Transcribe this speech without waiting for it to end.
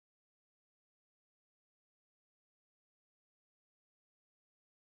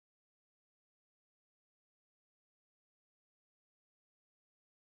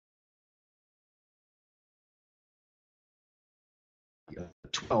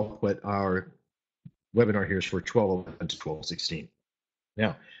12, but our webinar here is for 12/11 to 12/16.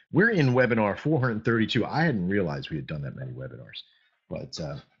 Now, we're in webinar 432. I hadn't realized we had done that many webinars, but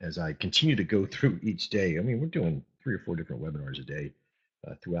as I continue to go through each day, I mean, we're doing 3 or 4 different webinars a day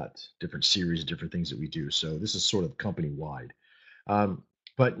throughout different series, different things that we do. So this is sort of company-wide.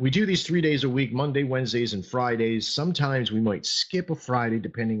 But we do these 3 days a week, Monday, Wednesdays, and Fridays. Sometimes we might skip a Friday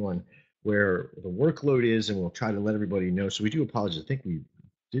depending on where the workload is, and we'll try to let everybody know. So we do apologize. I think we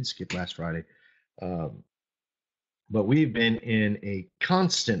did skip last Friday. But we've been in a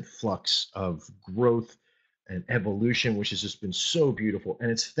constant flux of growth and evolution, which has just been so beautiful.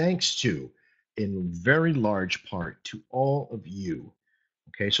 And it's thanks to, in very large part, to all of you.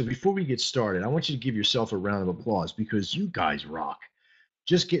 Okay, so before we get started, I want you to give yourself a round of applause because you guys rock.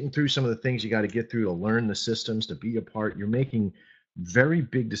 Just getting through some of the things you got to get through to learn the systems, to be a part. You're making very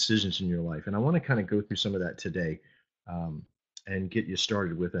big decisions in your life. And I want to kind of go through some of that today and get you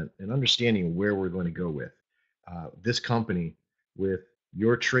started with an understanding where we're going to go with this company, with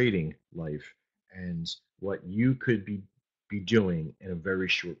your trading life, and what you could be doing in a very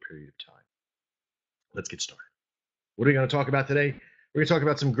short period of time. Let's get started. What are we going to talk about today? We're going to talk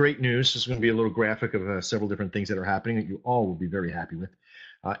about some great news. This is going to be a little graphic of several different things that are happening that you all will be very happy with.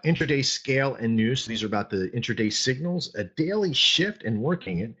 Intraday scale and news. These are about the intraday signals, a daily shift and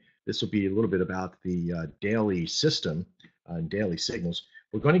working it. This will be a little bit about the daily system and daily signals.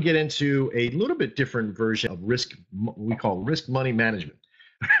 We're going to get into a little bit different version of risk, we call risk money management.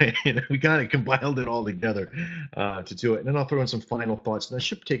 We kind of compiled it all together to do it. And then I'll throw in some final thoughts. And that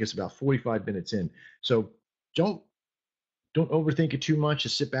should take us about 45 minutes in. So don't overthink it too much.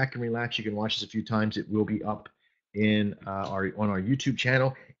 Just sit back and relax. You can watch this a few times. It will be up in on our YouTube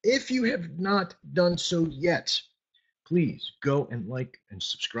channel. If you have not done so yet, please go and like and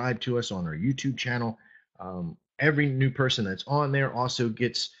subscribe to us on our YouTube channel. Every new person that's on there also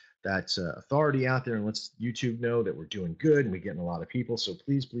gets that authority out there and lets YouTube know that we're doing good and we're getting a lot of people. So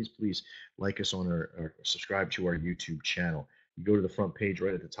please, please, please like us on or subscribe to our YouTube channel. You go to the front page,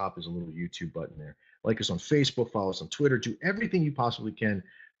 right at the top, there's a little YouTube button there. Like us on Facebook, follow us on Twitter, do everything you possibly can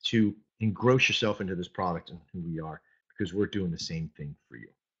to engross yourself into this product and who we are, because we're doing the same thing for you.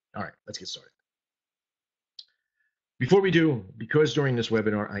 All right, let's get started. Before we do, because during this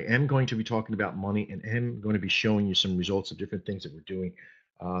webinar, I am going to be talking about money and am going to be showing you some results of different things that we're doing.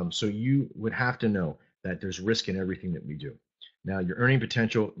 So you would have to know that there's risk in everything that we do. Now, your earning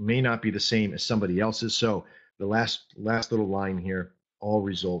potential may not be the same as somebody else's. So the last little line here, all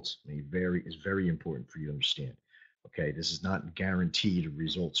results may vary, is very important for you to understand. Okay, this is not guaranteed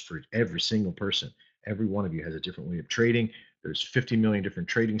results for every single person. Every one of you has a different way of trading. There's 50 million different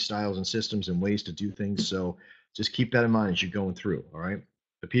trading styles and systems and ways to do things. So just keep that in mind as you're going through, all right?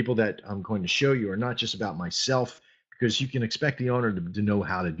 The people that I'm going to show you are not just about myself, because you can expect the owner to know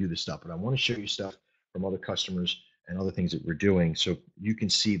how to do this stuff, but I want to show you stuff from other customers and other things that we're doing so you can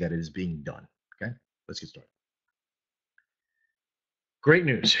see that it is being done, okay? Let's get started. Great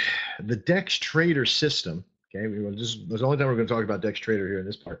news. The DEX Trader system, okay? That's the only time we're going to talk about DEX Trader here in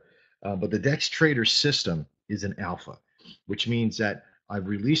this part, but the DEX Trader system is an alpha, which means that I've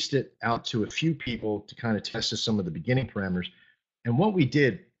released it out to a few people to kind of test some of the beginning parameters. And what we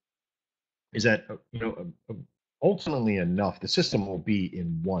did is that, ultimately enough, the system will be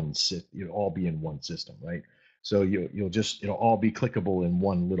in one it'll all be in one system, right? So it'll all be clickable in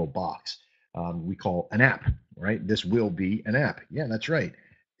one little box. We call an app, right? This will be an app. Yeah, that's right.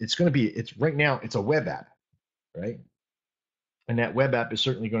 Right now, it's a web app, right? And that web app is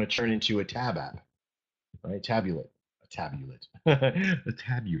certainly going to turn into a tab app, right? A tablet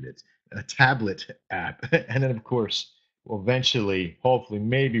app. And then, of course, eventually, hopefully,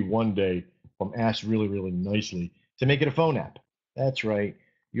 maybe one day, if I'm asked really, really nicely, to make it a phone app. That's right.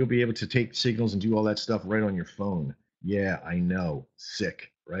 You'll be able to take signals and do all that stuff right on your phone. Yeah, I know.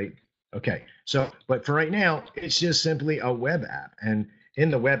 Sick, right? Okay. So, but for right now, it's just simply a web app. And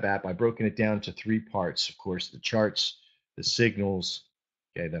in the web app, I've broken it down to 3 parts. Of course, the charts, the signals.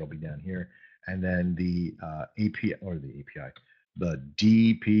 Okay, that'll be down here. And then the the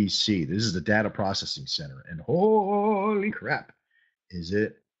DPC. This is the data processing center. And holy crap, is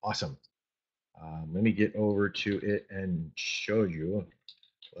it awesome. Let me get over to it and show you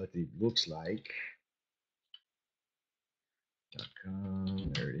what it looks like.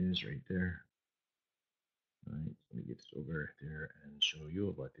 There it is right there. All right, let me get this over there and show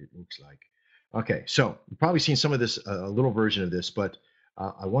you what it looks like. Okay, so you've probably seen some of this, a little version of this, but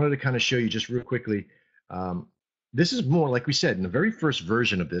I wanted to kind of show you just real quickly. This is more, like we said, in the very first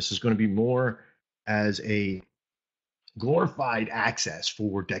version of this is going to be more as a glorified access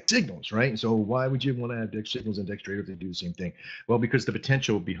for DEX signals, right? So why would you want to have DEX signals and DexTrader if they do the same thing? Well, because the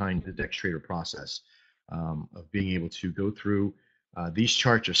potential behind the DexTrader process of being able to go through these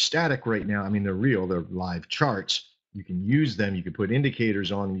charts are static right now. I mean, they're real, they're live charts. You can use them. You can put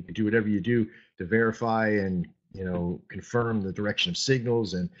indicators on them. You can do whatever you do to verify and confirm the direction of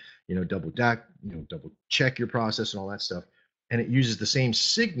signals and double check your process and all that stuff. And it uses the same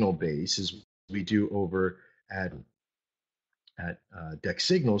signal base as we do over at DEX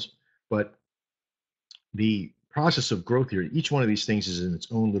signals, but the process of growth here, each one of these things is in its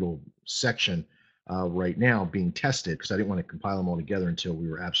own little section right now being tested because I didn't want to compile them all together until we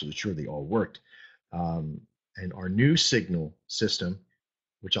were absolutely sure they all worked. And our new signal system,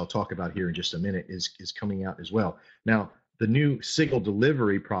 which I'll talk about here in just a minute, is coming out as well. Now, the new signal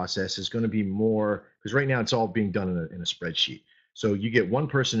delivery process is going to be more, because right now it's all being done in a spreadsheet. So you get one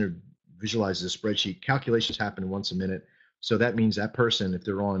person who visualizes a spreadsheet, calculations happen once a minute. So that means that person, if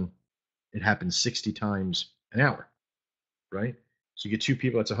they're on, it happens 60 times an hour, right? So you get two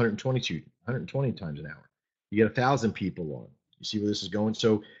people, that's 120 times an hour. You get 1,000 people on. You see where this is going?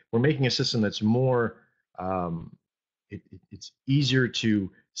 So we're making a system that's more, it's easier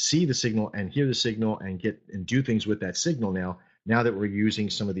to see the signal and hear the signal and get and do things with that signal now that we're using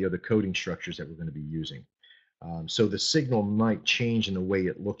some of the other coding structures that we're going to be using. So the signal might change in the way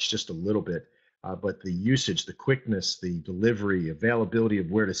it looks just a little bit, but the usage, the quickness, the delivery, availability of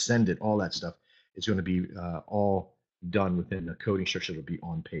where to send it, all that stuff is going to be all done within the coding structure that'll be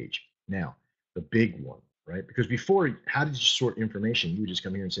on page. Now, the big one, right? Because before, how did you sort information? You would just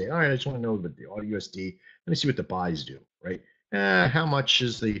come here and say, all right, I just want to know the audio USD. Let me see what the buys do, right? How much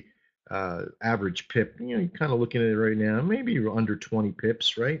is the average pip? You're kind of looking at it right now. Maybe you're under 20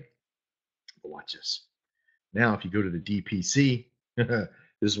 pips, right? But watch this. Now, if you go to the DPC, this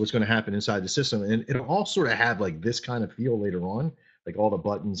is what's going to happen inside the system. And it'll all sort of have like this kind of feel later on, like all the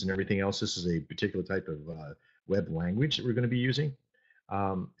buttons and everything else. This is a particular type of web language that we're going to be using.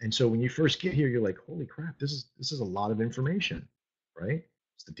 And so when you first get here, you're like, holy crap, this is a lot of information, right?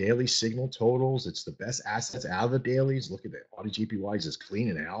 It's the daily signal totals. It's the best assets out of the dailies. Look at the Audi GPYs is clean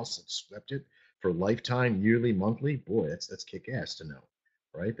in house. It's swept it for lifetime, yearly, monthly. Boy, that's kick ass to know,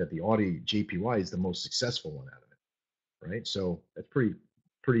 right? That the Audi JPY is the most successful one out of it, right? So that's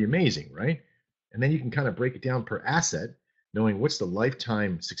pretty amazing, right? And then you can kind of break it down per asset, knowing what's the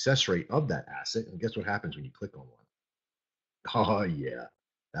lifetime success rate of that asset. And guess what happens when you click on one? Oh yeah,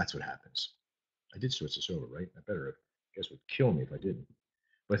 that's what happens. I did switch this over, right? I better have. Guess would kill me if I didn't.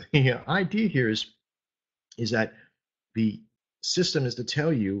 But the idea here is that the system is to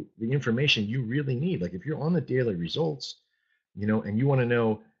tell you the information you really need. Like if you're on the daily results, and you want to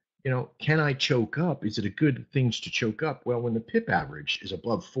know, can I choke up? Is it a good thing to choke up? Well, when the pip average is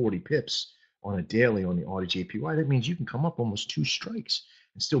above 40 pips on a daily on the Audi JPY, that means you can come up almost two strikes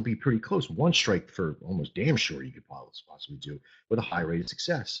and still be pretty close. One strike for almost damn sure you could possibly do with a high rate of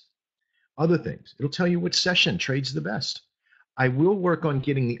success. Other things, it'll tell you which session trades the best. I will work on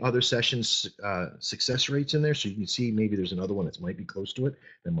getting the other sessions success rates in there so you can see maybe there's another one that might be close to it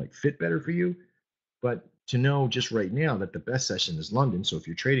that might fit better for you. But to know just right now that the best session is London, so if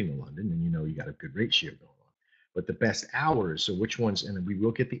you're trading in London, then you got a good rate share going on. But the best hours, so which ones, and we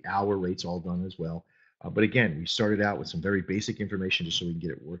will get the hour rates all done as well. But again, we started out with some very basic information just so we can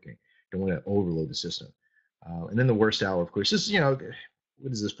get it working. Don't want to overload the system. And then the worst hour, of course, is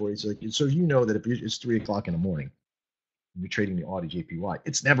what is this for? It's like so that if it's 3 o'clock in the morning, you're trading the Audi JPY,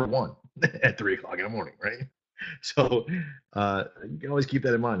 it's never won at 3 o'clock in the morning, right? So you can always keep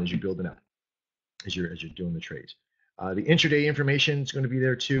that in mind as you're building out, as you're doing the trades. The intraday information is going to be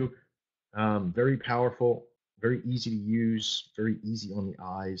there too. Very powerful, very easy to use, very easy on the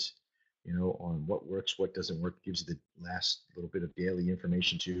eyes. On what works, what doesn't work. Gives you the last little bit of daily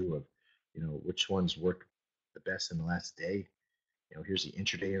information too of which ones work the best in the last day. Here's the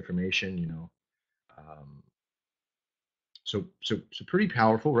intraday information. Um, so pretty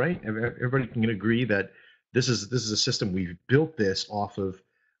powerful, right? Everybody can agree that this is a system we've built this off of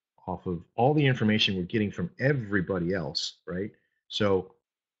all the information we're getting from everybody else, right? So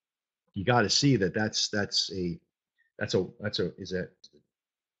you got to see that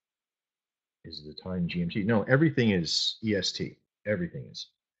is the time GMT? No, everything is EST. Everything is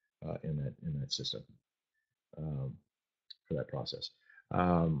in that system um, for that process.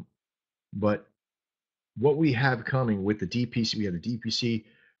 But what we have coming with the DPC, we have the DPC,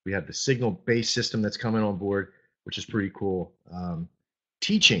 we have the signal-based system that's coming on board, which is pretty cool.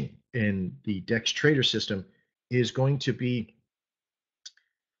 Teaching in the DexTrader system is going to be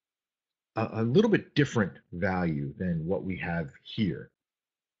a little bit different value than what we have here,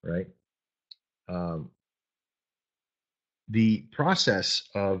 right? Um, the process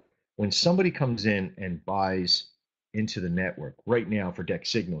of when somebody comes in and buys into the network right now for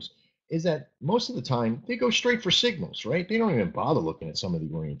Dex Signals is that most of the time they go straight for signals, right? They don't even bother looking at some of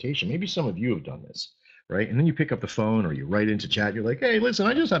the orientation. Maybe some of you have done this, right? And then you pick up the phone or you write into chat. You're like, hey, listen,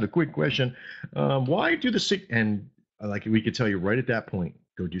 I just had a quick question. Why do the sig? And like we could tell you right at that point,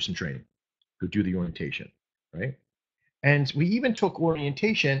 go do some training, go do the orientation, right? And we even took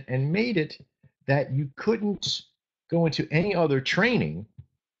orientation and made it that you couldn't go into any other training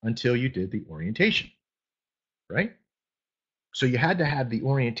until you did the orientation, right? So you had to have the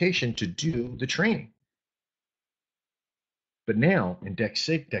orientation to do the training. But now in Dex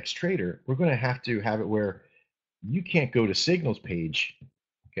Trader, we're going to have it where you can't go to Signals page,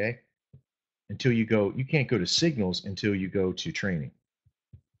 okay, until you can't go to Signals until you go to training,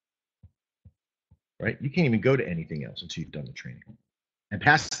 right? You can't even go to anything else until you've done the training and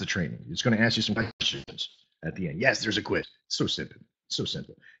pass the training. It's going to ask you some questions at the end. Yes, there's a quiz. So simple. So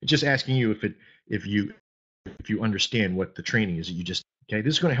simple. It's just asking you if you understand what the training is that you just okay.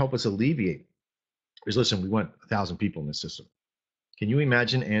 This is going to help us alleviate. Because listen, we want 1,000 people in this system. Can you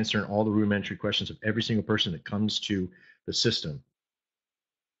imagine answering all the rudimentary questions of every single person that comes to the system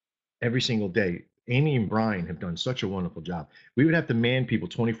every single day? Amy and Brian have done such a wonderful job. We would have to man people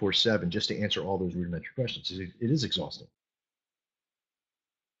 24/7 just to answer all those rudimentary questions. It is exhausting.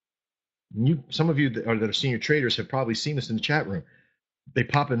 Some of you that are senior traders have probably seen this in the chat room. They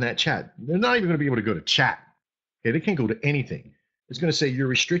pop in that chat. They're not even going to be able to go to chat. Okay, they can't go to anything. It's going to say you're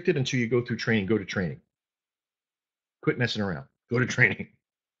restricted until you go through training. Go to training. Quit messing around. Go to training.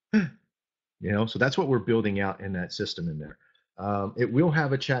 So that's what we're building out in that system in there. It will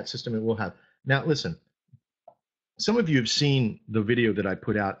have a chat system. It will have. Now, listen, some of you have seen the video that I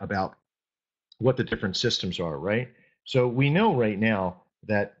put out about what the different systems are, right? So we know right now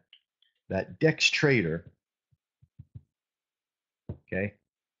that Dex Trader, okay,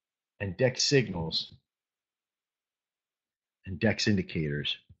 and Dex Signals and Dex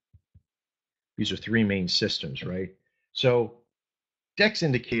Indicators, these are three main systems, right? So Dex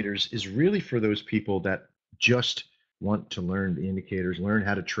Indicators is really for those people that just want to learn the indicators, learn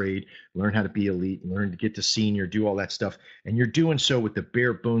how to trade, learn how to be elite, learn to get to senior, do all that stuff. And you're doing so with the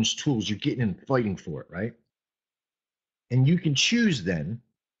bare bones tools. You're getting and fighting for it, right? And you can choose then,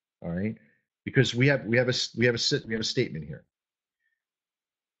 all right, because we have a statement here.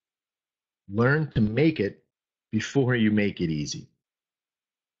 Learn to make it before you make it easy.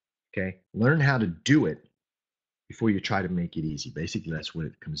 Okay? Learn how to do it before you try to make it easy. Basically, that's what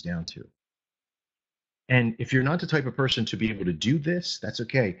it comes down to. And if you're not the type of person to be able to do this, that's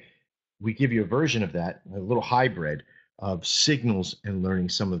okay. We give you a version of that, a little hybrid of signals and learning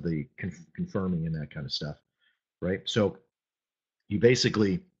some of the confirming and that kind of stuff, right? So you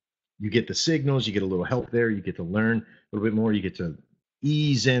basically you get the signals, you get a little help there, you get to learn a little bit more, you get to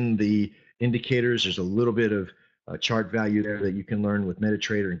ease in the indicators. There's a little bit of chart value there that you can learn with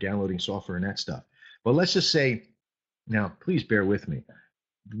MetaTrader and downloading software and that stuff. But let's just say, now please bear with me.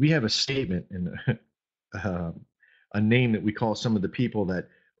 We have a statement and a name that we call some of the people that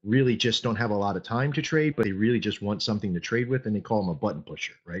really just don't have a lot of time to trade, but they really just want something to trade with, and they call them a button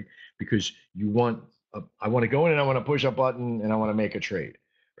pusher, right? Because I want to go in and I want to push a button and I want to make a trade,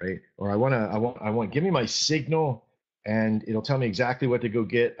 right? Or I want give me my signal and it'll tell me exactly what to go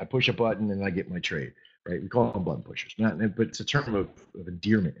get. I push a button and I get my trade, right? We call them button pushers, but it's a term of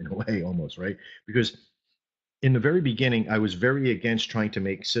endearment in a way almost, right? Because in the very beginning, I was very against trying to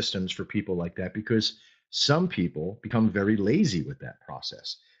make systems for people like that because some people become very lazy with that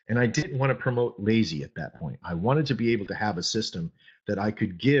process. And I didn't want to promote lazy at that point. I wanted to be able to have a system that I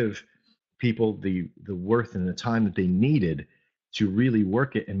could give people the worth and the time that they needed to really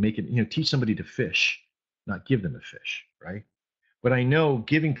work it and make it, teach somebody to fish, not give them a fish, right? But I know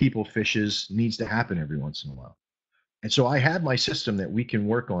giving people fishes needs to happen every once in a while. And so I have my system that we can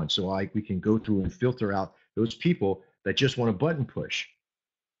work on. So we can go through and filter out those people that just want a button push,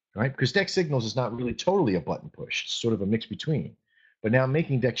 right? Because Dex Signals is not really totally a button push. It's sort of a mix between. But now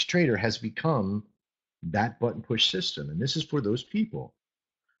making Dex Trader has become that button push system. And this is for those people.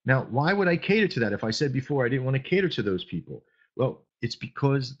 Now, why would I cater to that? If I said before I didn't want to cater to those people, well, it's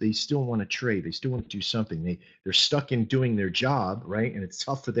because they still want to trade. They still want to do something. They're stuck in doing their job, right? And it's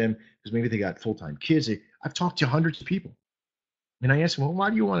tough for them because maybe they got full-time kids. I've talked to hundreds of people, and I ask them, well, why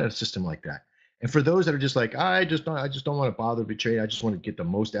do you want a system like that? And for those that are just like, I just don't want to bother to trade. I just want to get the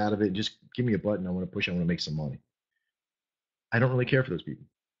most out of it. Just give me a button. I want to push. I want to make some money. I don't really care for those people.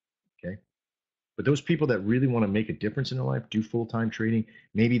 Okay. But those people that really want to make a difference in their life, do full-time trading,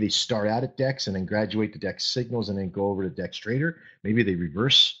 maybe they start out at Dex and then graduate to Dex Signals and then go over to Dex Trader. Maybe they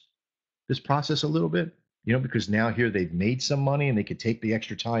reverse this process a little bit. because now here they've made some money and they could take the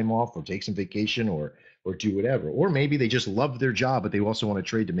extra time off or take some vacation or do whatever. Or maybe they just love their job, but they also want to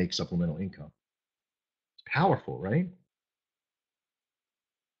trade to make supplemental income. It's powerful, right?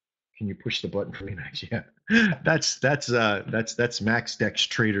 Can you push the button for me, Max? Yeah. That's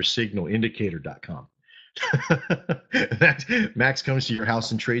MaxDexTraderSignalIndicator.com. That Max comes to your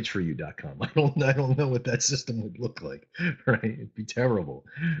house and trades for you.com. I don't know what that system would look like, right? It'd be terrible.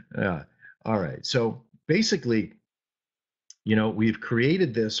 Yeah. All right. So basically, we've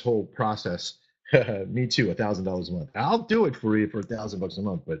created this whole process. Me too, $1,000 a month. I'll do it for you for $1,000 a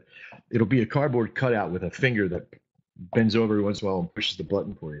month, but it'll be a cardboard cutout with a finger that bends over every once in a while and pushes the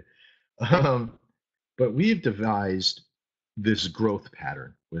button for you. Um, but we've devised this growth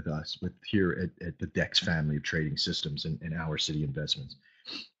pattern with us, with here at the Dex family of trading systems and Our City Investments.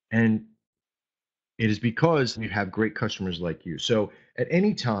 And it is because we have great customers like you. So at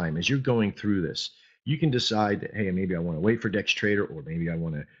any time, as you're going through this, you can decide that, hey, maybe I want to wait for Dex Trader, or maybe I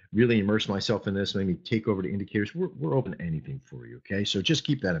want to really immerse myself in this, maybe take over the indicators. We're open to anything for you. Okay. So just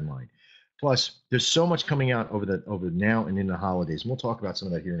keep that in mind. Plus, there's so much coming out over now and in the holidays. And we'll talk about some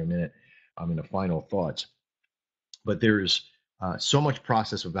of that here in a minute in the final thoughts. But there's so much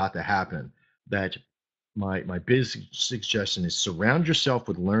process about to happen that my big suggestion is surround yourself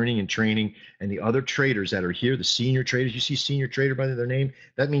with learning and training and the other traders that are here, the senior traders. You see senior trader by their name,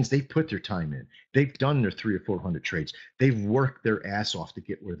 that means they've put their time in. They've done their 300 or 400 trades. They've worked their ass off to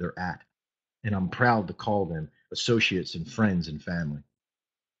get where they're at. And I'm proud to call them associates and friends and family.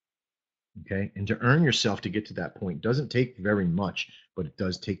 Okay. And to earn yourself to get to that point doesn't take very much, but it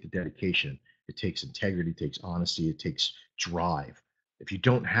does take the dedication. It takes integrity, it takes honesty, it takes drive. If you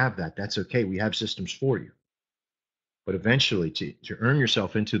don't have that, that's okay. We have systems for you. But eventually, to earn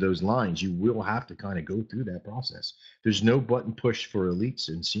yourself into those lines, you will have to kind of go through that process. There's no button push for elites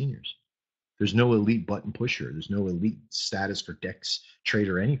and seniors. There's no elite button pusher. There's no elite status for Dex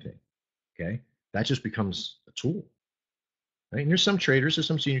Trader anything. Okay. That just becomes a tool. Right? And there's some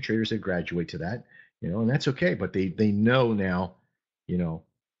senior traders that graduate to that, and that's okay. But they know now, you know,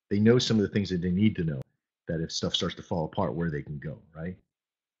 they know some of the things that they need to know, that if stuff starts to fall apart, where they can go, right?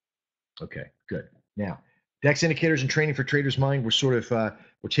 Okay, good. Now, DEX indicators and training for Traders Mind.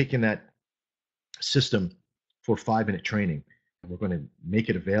 We're taking that system for 5-minute training, and we're going to make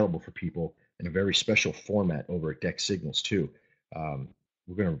it available for people in a very special format over at Dex Signals too.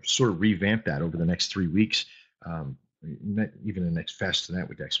 We're going to sort of revamp that over the next 3 weeks, even the next Fast than that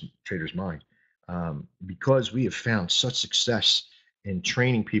with Dex Traders Mind, because we have found such success in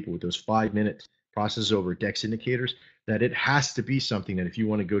training people with those 5-minute processes over Dex indicators, that it has to be something that if you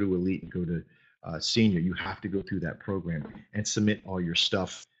want to go to elite and go to senior, you have to go through that program and submit all your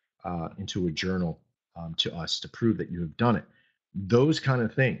stuff into a journal to us to prove that you have done it. Those kind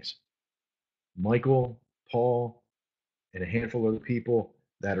of things. Michael, Paul, and a handful of other people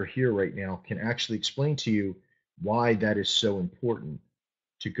that are here right now can actually explain to you why that is so important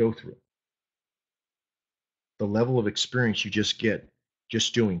to go through. The level of experience you just get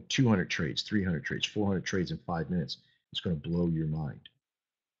just doing 200 trades, 300 trades, 400 trades in 5 minutes is going to blow your mind.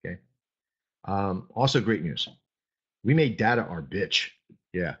 Okay. Also, great news. We made data our bitch.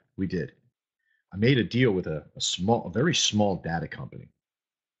 Yeah, we did. I made a deal with a very small data company,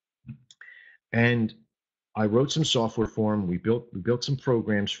 and I wrote some software for them. We built some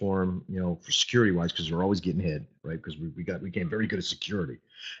programs for them, for security wise, because we're always getting hit, right? Because we became very good at security.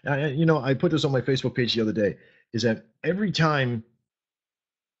 I put this on my Facebook page the other day. Is that every time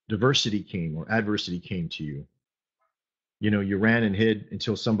diversity came or adversity came to you, you ran and hid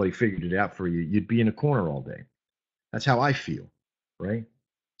until somebody figured it out for you. You'd be in a corner all day. That's how I feel, right?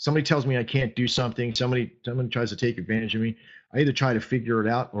 Somebody tells me I can't do something. Somebody tries to take advantage of me. I either try to figure it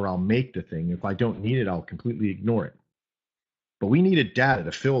out or I'll make the thing. If I don't need it, I'll completely ignore it. But we needed data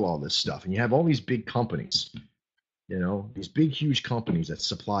to fill all this stuff. And you have all these big companies, these big, huge companies that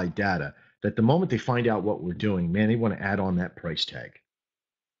supply data, that the moment they find out what we're doing, man, they want to add on that price tag.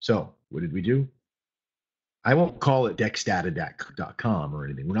 So what did we do? I won't call it dexdata.com or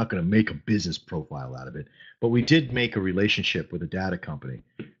anything. We're not going to make a business profile out of it, but we did make a relationship with a data company,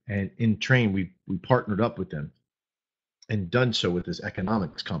 and in Train, we partnered up with them and done so with this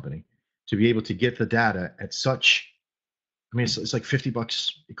economics company to be able to get the data at such. I mean, it's like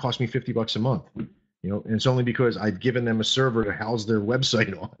 $50. It cost me $50 a month, and it's only because I'd given them a server to house their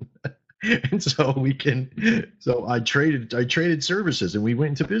website on. And so I traded services and we went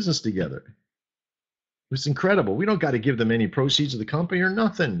into business together. It's incredible. We don't got to give them any proceeds of the company or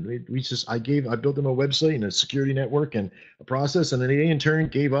nothing. I built them a website and a security network and a process, and then they in turn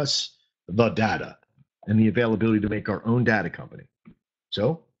gave us the data and the availability to make our own data company.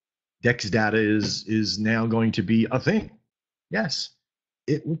 So Dex data is now going to be a thing. Yes,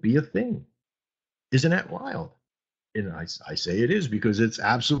 it will be a thing. Isn't that wild? And I say it is because it's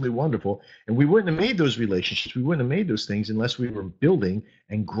absolutely wonderful. And we wouldn't have made those relationships. We wouldn't have made those things unless we were building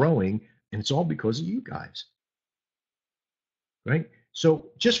and growing. And it's all because of you guys, right? So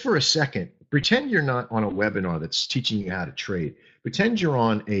just for a second, pretend you're not on a webinar that's teaching you how to trade. Pretend you're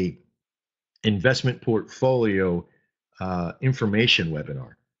on a investment portfolio information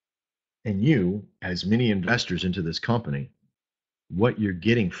webinar. And you, as many investors into this company, what you're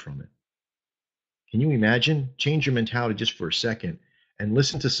getting from it. Can you imagine? Change your mentality just for a second and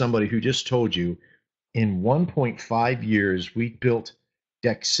listen to somebody who just told you in 1.5 years, we built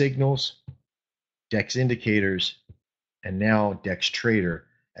DEX signals, DEX indicators, and now DEX trader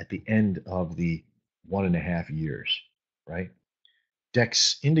at the end of the 1.5 years, right?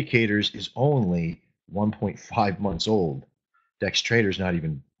 DEX indicators is only 1.5 months old. DEX trader is not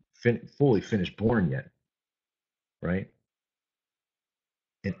even fully finished born yet, right?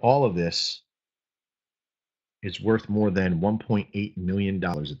 And all of this is worth more than $1.8 million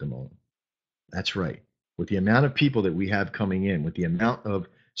at the moment. That's right. With the amount of people that we have coming in, with the amount of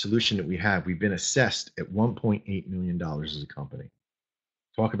solution that we have, we've been assessed at $1.8 million as a company.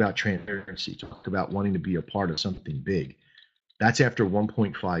 Talk about transparency, talk about wanting to be a part of something big. That's after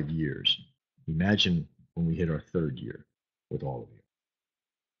 1.5 years. Imagine when we hit our third year with all of you.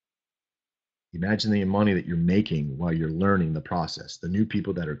 Imagine the money that you're making while you're learning the process, the new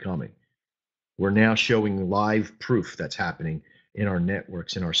people that are coming. We're now showing live proof that's happening in our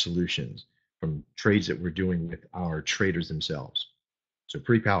networks, in our solutions, from trades that we're doing with our traders themselves. So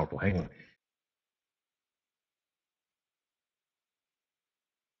pretty powerful. Hang on.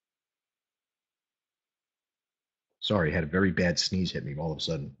 Sorry, I had a very bad sneeze hit me all of a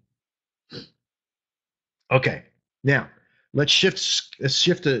sudden. Okay, now let's shift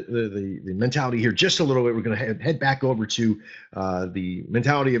the mentality here just a little bit. We're going to head back over to the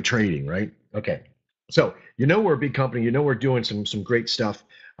mentality of trading, right? Okay, so you know we're a big company. You know we're doing some great stuff,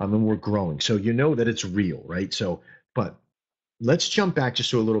 and we're growing. So you know that it's real, right? So, but let's jump back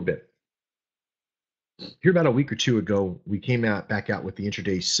just a little bit. Here about a week or two ago, we came back out with the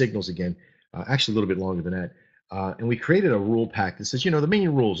intraday signals again, actually a little bit longer than that. And we created a rule pack that says, the main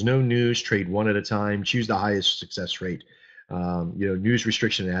rules: no news, trade one at a time, choose the highest success rate, news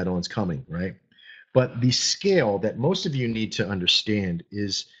restriction and add-ons coming, right? But the scale that most of you need to understand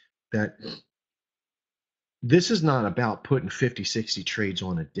is that this is not about putting 50, 60 trades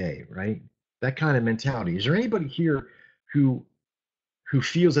on a day, right? That kind of mentality. Is there anybody here who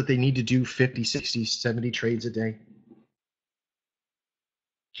feels that they need to do 50, 60, 70 trades a day?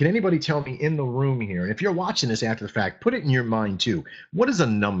 Can anybody tell me in the room here, and if you're watching this after the fact, put it in your mind too. What is a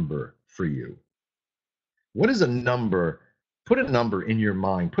number for you? What is a number? Put a number in your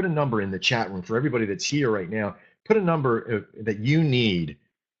mind. Put a number in the chat room for everybody that's here right now. Put a number that you need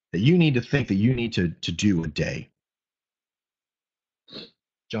to think that you need to do a day.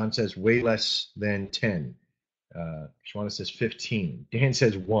 John says way less than 10. Shawana says 15. Dan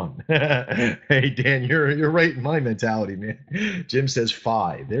says 1. Hey, Dan, you're right in my mentality, man. Jim says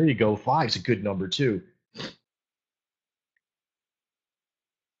 5. There you go. 5's a good number, too.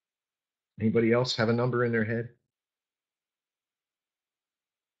 Anybody else have a number in their head?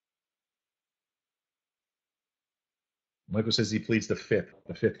 Michael says he pleads the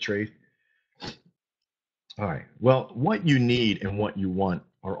fifth trade. All right. Well, what you need and what you want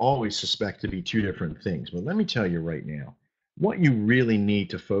are always suspect to be two different things. But let me tell you right now, what you really need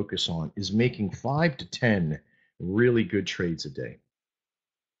to focus on is making 5 to 10 really good trades a day.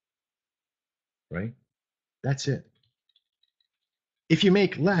 Right? That's it. If you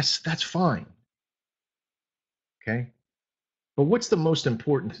make less, that's fine. Okay? But what's the most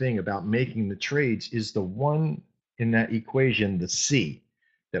important thing about making the trades is the one in that equation, the C,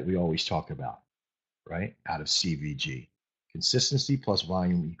 that we always talk about, right? Out of CVG. Consistency plus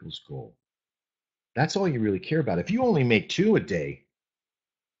volume equals goal. That's all you really care about. If you only make 2 a day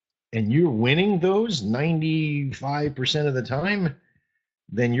and you're winning those 95% of the time,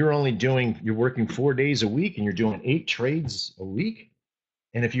 then you're working 4 days a week and you're doing 8 trades a week.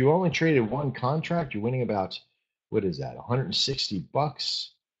 And if you only traded one contract, you're winning about, what is that, $160,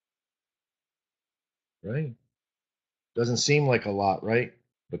 right? Doesn't seem like a lot, right?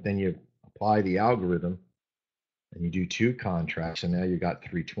 But then you apply the algorithm and you do 2 contracts and now you got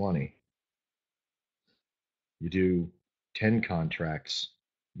 320. You do 10 contracts,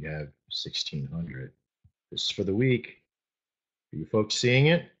 you have 1600. This is for the week. Are you folks seeing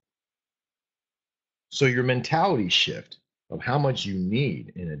it? So your mentality shift of how much you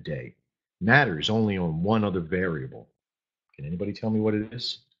need in a day matters only on one other variable. Can anybody tell me what it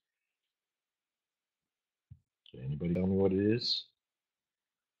is? Can anybody tell me what it is?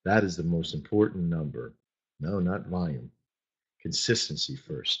 That is the most important number. No, not volume. Consistency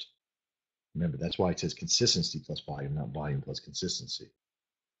first. Remember, that's why it says consistency plus volume, not volume plus consistency.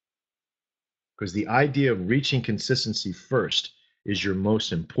 Because the idea of reaching consistency first is your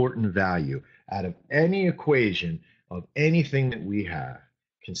most important value out of any equation of anything that we have.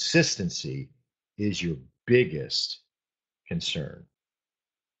 Consistency is your biggest concern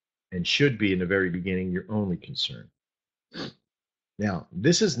and should be in the very beginning your only concern. Now,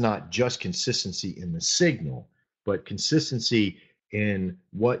 this is not just consistency in the signal, but consistency in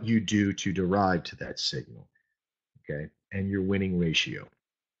what you do to derive to that signal, okay? And your winning ratio.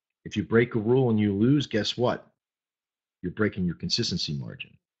 If you break a rule and you lose, guess what? You're breaking your consistency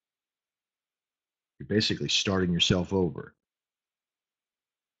margin. You're basically starting yourself over.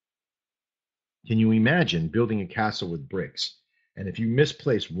 Can you imagine building a castle with bricks? And if you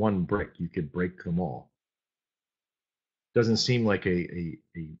misplace one brick, you could break them all. Doesn't seem like a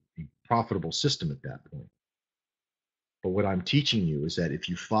profitable system at that point. But what I'm teaching you is that if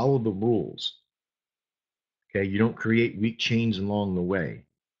you follow the rules, okay, you don't create weak chains along the way,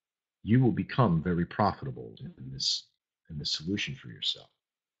 you will become very profitable in this solution for yourself.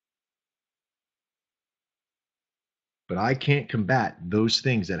 But I can't combat those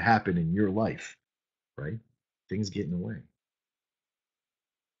things that happen in your life, right? Things get in the way.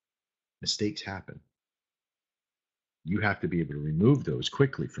 Mistakes happen. You have to be able to remove those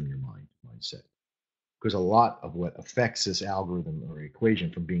quickly from your mindset. Because a lot of what affects this algorithm or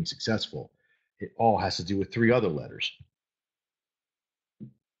equation from being successful, it all has to do with three other letters.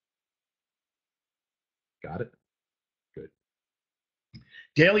 Got it? Good.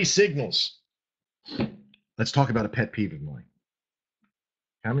 Daily signals. Let's talk about a pet peeve of mine.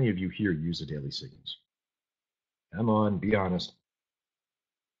 How many of you here use the daily signals? Come on, be honest.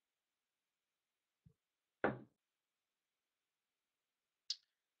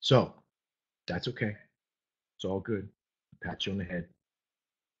 So that's okay. It's all good. Pat you on the head.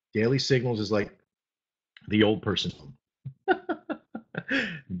 Daily signals is like the old person home.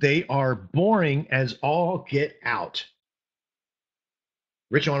 They are boring as all get out.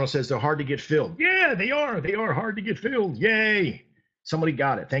 Rich Arnold says they're hard to get filled. Yeah, they are. They are hard to get filled. Yay. Somebody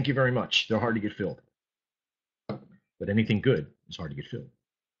got it. Thank you very much. They're hard to get filled. But anything good is hard to get filled.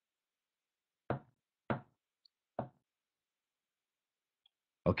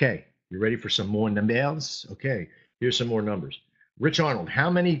 Okay, you ready for some more numbers? Okay, here's some more numbers. Rich Arnold,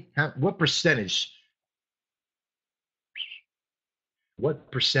 what percentage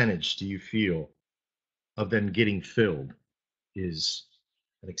do you feel of them getting filled is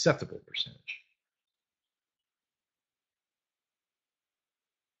an acceptable percentage?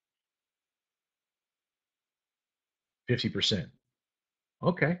 50%.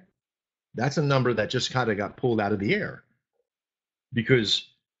 Okay, that's a number that just kind of got pulled out of the air because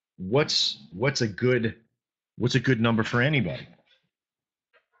what's a good number for anybody,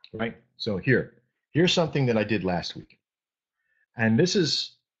 right? So here's something that I did last week, and this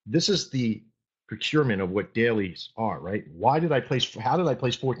is the procurement of what dailies are, right? How did I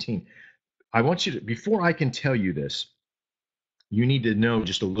place 14? I want you to, before I can tell you this, you need to know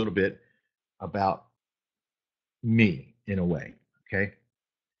just a little bit about me in a way, okay?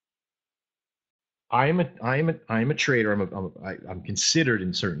 I'm a trader. I'm considered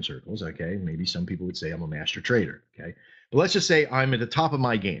in certain circles. Okay, maybe some people would say I'm a master trader. Okay, but let's just say I'm at the top of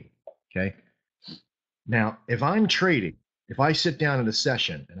my game. Okay, now if I'm trading, if I sit down in a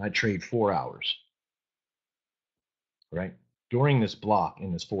session and I trade 4 hours, right? During this block,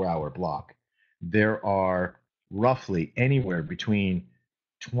 in this 4 hour block, there are roughly anywhere between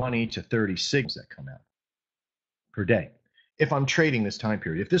 20 to 30 signals that come out per day. If I'm trading this time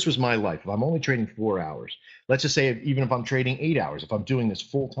period, if this was my life, if I'm only trading 4 hours, let's just say even if I'm trading 8 hours, if I'm doing this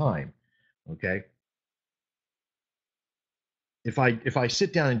full time, okay. If I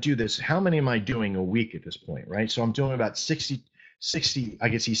sit down and do this, how many am I doing a week at this point, right? So I'm doing about 60. I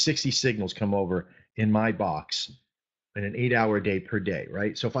can see 60 signals come over in my box in an 8 hour day per day,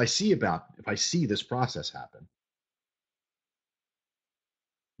 right? So if I see this process happen,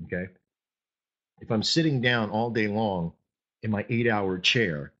 okay, if I'm sitting down all day long in my 8 hour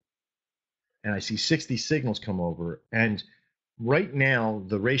chair and I see 60 signals come over. And right now,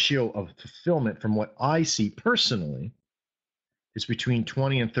 the ratio of fulfillment from what I see personally is between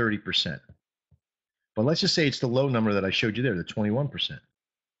 20 and 30%. But let's just say it's the low number that I showed you there, the 21%,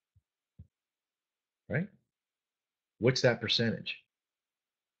 right? What's that percentage?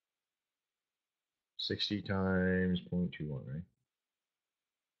 60 times 0.21, right?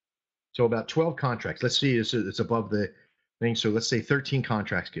 So about 12 contracts. Let's see, it's above the thing. So let's say 13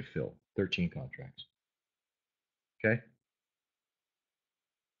 contracts get filled, 13 contracts. Okay.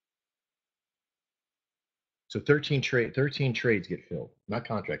 So 13 trades get filled, not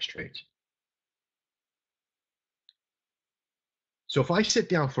contracts, trades. So if I sit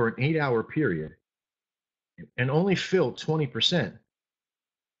down for an 8-hour period and only fill 20%,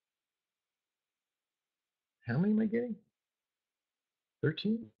 how many am I getting?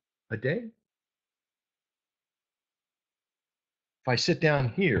 13 a day? If I sit down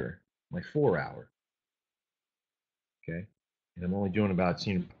here, my 4 hour, okay, and I'm only doing about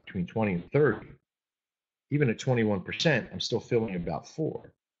between 20 and 30, even at 21%, I'm still filling about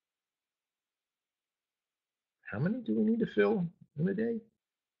four. How many do we need to fill in a day?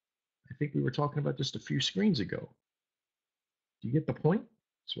 I think we were talking about just a few screens ago. Do you get the point?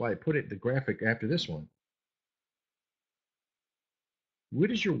 That's why I put it the graphic after this one.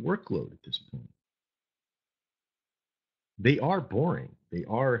 What is your workload at this point? They are boring. They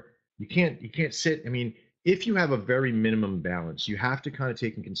are you can't sit. I mean, if you have a very minimum balance, you have to kind of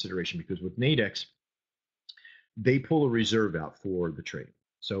take in consideration because with Nadex, they pull a reserve out for the trade.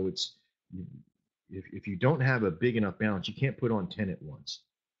 So it's if you don't have a big enough balance, you can't put on 10 at once.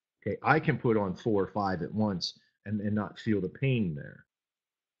 Okay, I can put on 4 or 5 at once and not feel the pain there.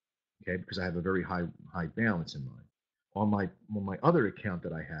 Okay, because I have a very high balance in mine. On my other account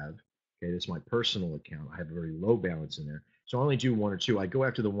that I have, okay, this is my personal account. I have a very low balance in there, so I only do one or two. I go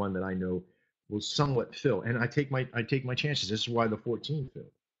after the one that I know will somewhat fill, and I take my chances. This is why the 14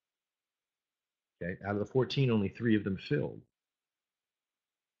 filled. Okay, out of the 14, only 3 of them filled.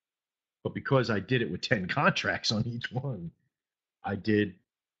 But because I did it with 10 contracts on each one, I did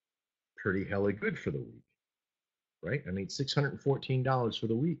pretty hella good for the week, right? I made $614 for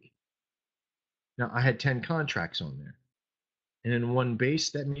the week. Now I had 10 contracts on there. And in one base,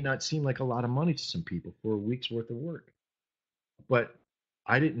 that may not seem like a lot of money to some people for a week's worth of work. But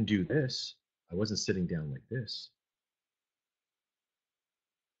I didn't do this. I wasn't sitting down like this,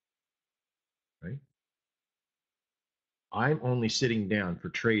 right? I'm only sitting down for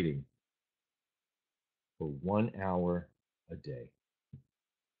trading for 1 hour a day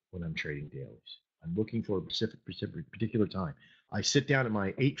when I'm trading dailies. I'm looking for a particular time. I sit down at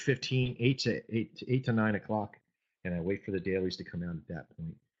my 8:15, 8 to 9 o'clock, and I wait for the dailies to come out at that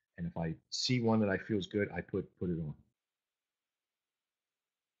point. And if I see one that I feel is good, I put it on.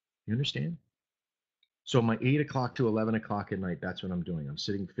 You understand? So my 8 o'clock to 11 o'clock at night, that's what I'm doing. I'm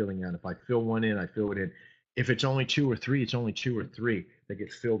sitting filling out. If I fill one in, I fill it in. If it's only two or three, it's only two or three that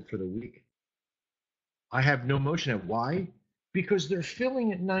get filled for the week. I have no motion at why? Because they're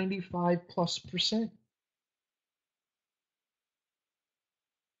filling at 95+%.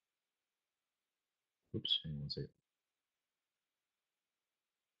 Oops, hang on one second.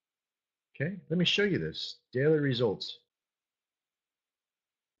 Okay, let me show you this. Daily results.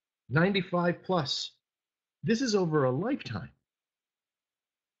 95 plus. This is over a lifetime.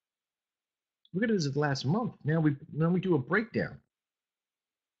 Look at this last month. Now we do a breakdown.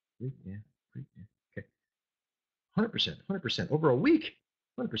 Breakdown, breakdown. Okay. 100%, 100% over a week.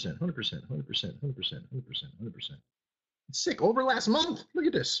 100%, 100%, 100%, 100%, 100%, 100%. It's sick. Over last month. Look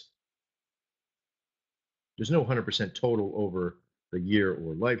at this. There's no 100% total over the year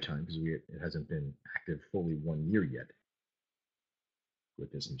or lifetime because it hasn't been active fully 1 year yet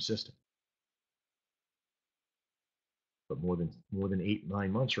with this new system. But more than 8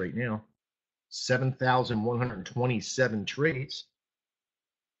 9 months right now. 7,127 trades.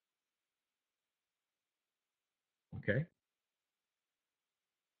 Okay.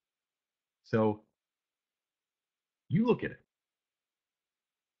 So you look at it,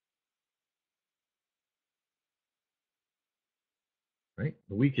 right?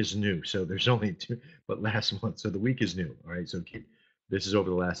 The week is new. So there's only two, but last month. So the week is new. All right. So this is over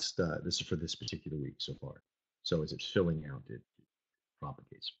the last, this is for this particular week so far. So as it's filling out, it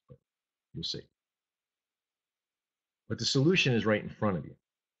propagates, but you'll see. But the solution is right in front of you.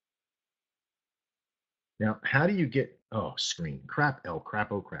 Now, how do you get, oh, screen, crap,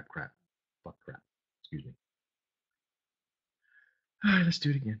 crap, oh, crap, crap, fuck, crap, excuse me. All right, let's do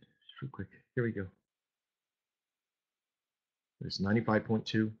it again, just real quick. Here we go. It's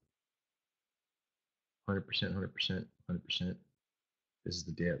 95.2, 100%, 100%, 100%. This is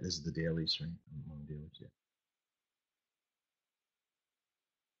the dailies, right? I'm on dailies, yeah.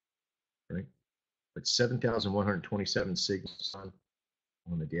 Right? But 7,127 signals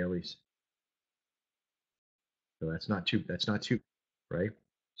on the dailies. So that's not too, right?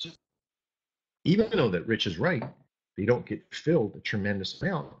 So even though that Rich is right, they don't get filled a tremendous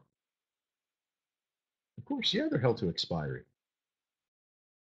amount. Of course, yeah, they're held to expiry.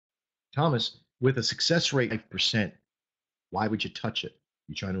 Thomas, with a success rate of 5%, why would you touch it?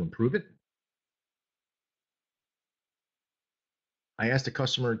 You trying to improve it? I asked a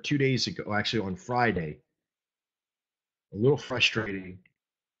customer 2 days ago, actually on Friday, a little frustrating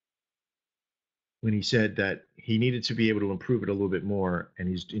when he said that he needed to be able to improve it a little bit more, and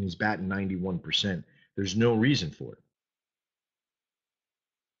he's batting 91%. There's no reason for it.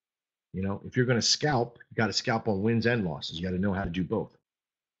 You know, if you're going to scalp, you got to scalp on wins and losses. You got to know how to do both,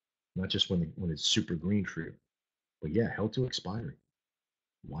 not just when it's super green for you. But yeah, held to expiry.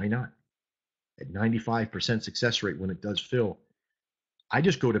 Why not? At 95% success rate when it does fill, I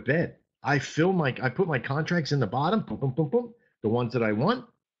just go to bed. I put my contracts in the bottom, boom, boom, boom, boom, the ones that I want,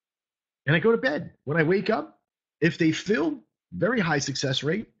 and I go to bed. When I wake up, if they fill, very high success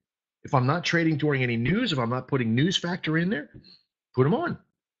rate. If I'm not trading during any news, if I'm not putting news factor in there, put them on.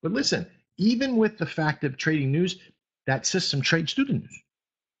 But listen, even with the fact of trading news, that system trades through the news.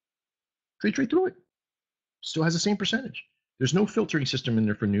 Trade right through it. Still has the same percentage. There's no filtering system in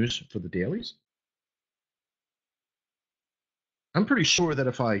there for news for the dailies. I'm pretty sure that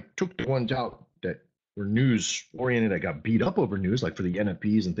if I took the ones out that were news oriented, I got beat up over news, like for the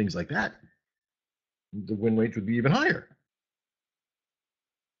NFPs and things like that, the win rates would be even higher.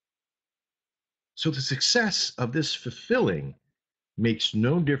 So the success of this fulfilling makes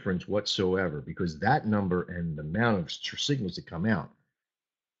no difference whatsoever, because that number and the amount of signals that come out.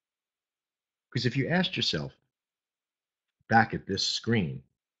 Because if you asked yourself back at this screen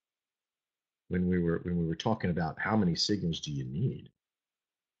when we were talking about how many signals do you need,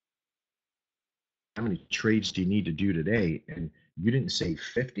 how many trades do you need to do today, and you didn't say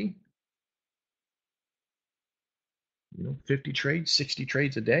 50, 50 trades, 60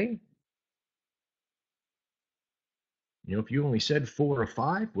 trades a day. If you only said 4 or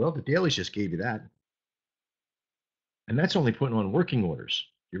 5, well, the dailies just gave you that. And that's only putting on working orders.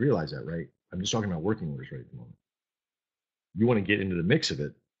 You realize that, right? I'm just talking about working orders right at the moment. You want to get into the mix of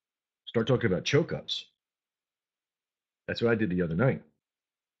it, start talking about choke ups. That's what I did the other night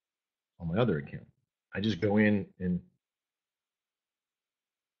on my other account. I just go in and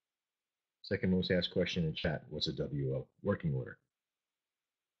second most asked question in chat, what's a WO? Working order.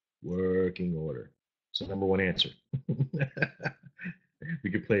 Working order. So number one answer. We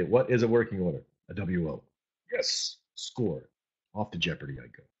could play it. What is a working order? A WO. Yes. Score. Off to Jeopardy I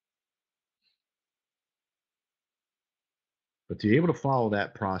go. But to be able to follow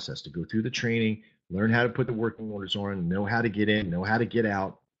that process, to go through the training, learn how to put the working orders on, know how to get in, know how to get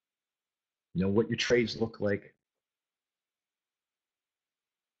out, know what your trades look like,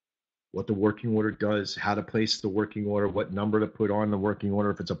 what the working order does, how to place the working order, what number to put on the working order,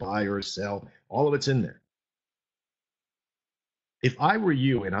 if it's a buy or a sell, all of it's in there. If I were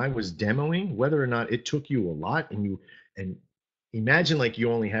you and I was demoing, whether or not it took you a lot, and imagine like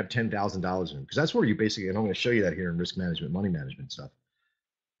you only have $10,000 in, because that's where you basically, and I'm going to show you that here in risk management, money management stuff.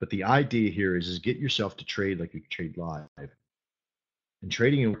 But the idea here is get yourself to trade like you trade live. And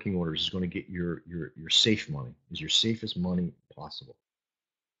trading in working orders is going to get your safe money, is your safest money possible.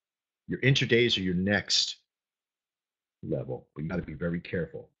 Your intradays are your next level, but you got to be very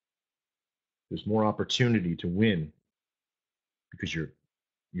careful. There's more opportunity to win because you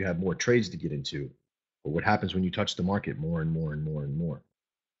have more trades to get into. But what happens when you touch the market more and more and more and more?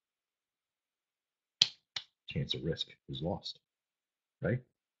 Chance of risk is lost, right?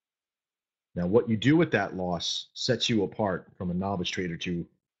 Now, what you do with that loss sets you apart from a novice trader to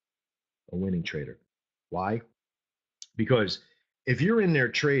a winning trader. Why? Because if you're in there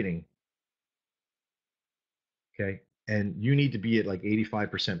trading, okay, and you need to be at like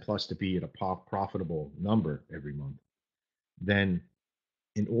 85% plus to be at a profitable number every month, then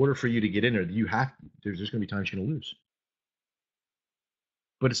in order for you to get in there, there's going to be times you're going to lose.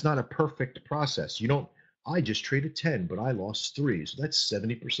 But it's not a perfect process. I just traded 10, but I lost 3. So that's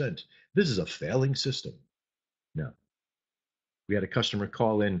 70%. This is a failing system. No. We had a customer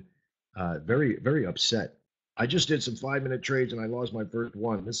call in very, very upset. I just did some 5-minute trades and I lost my first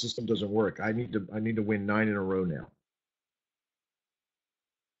one. This system doesn't work. I need to win 9 in a row now.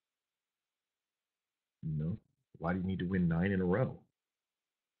 No. Why do you need to win 9 in a row?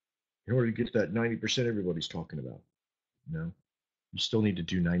 In order to get that 90% everybody's talking about. No. You still need to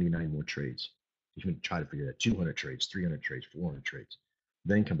do 99 more trades. You can try to figure that 200 trades, 300 trades, 400 trades.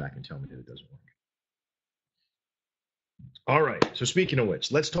 Then come back and tell me that it doesn't work. All right. So speaking of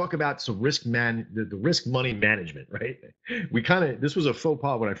which, let's talk about some the risk money management, right? This was a faux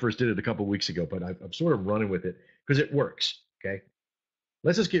pas when I first did it a couple of weeks ago, but I'm sort of running with it because it works. Okay.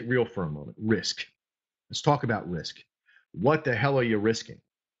 Let's just get real for a moment. Risk. Let's talk about risk. What the hell are you risking?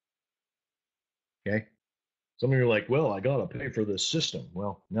 Okay. Some of you are like, well, I got to pay for this system.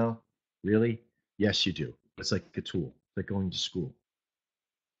 Well, no, really? Yes, you do. It's like a tool, it's like going to school.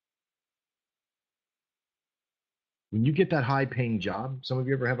 When you get that high paying job, some of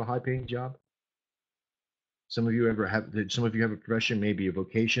you ever have a high paying job? Some of you ever have, some of you have a profession, maybe a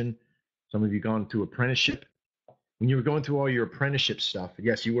vocation. Some of you gone through apprenticeship. When you were going through all your apprenticeship stuff,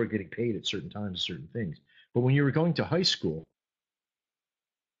 yes, you were getting paid at certain times, certain things. But when you were going to high school,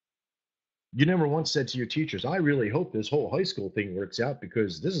 you never once said to your teachers, I really hope this whole high school thing works out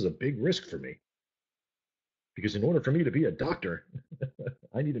because this is a big risk for me. Because in order for me to be a doctor,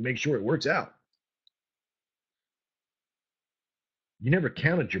 I need to make sure it works out. You never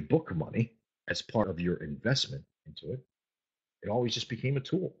counted your book money as part of your investment into it. It always just became a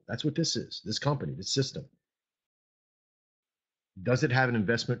tool. That's what this is, this company, this system. Does it have an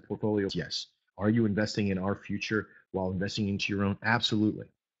investment portfolio? Yes. Are you investing in our future while investing into your own? Absolutely.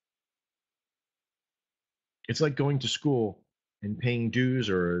 It's like going to school and paying dues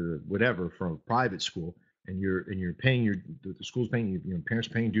or whatever from a private school, and you're paying the school's paying your parents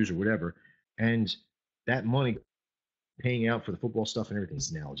paying dues or whatever, and that money paying out for the football stuff and everything.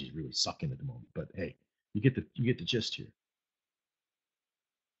 This analogy is really sucking at the moment, but hey, you get the gist here.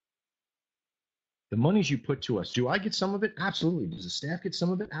 The monies you put to us, do I get some of it? Absolutely. Does the staff get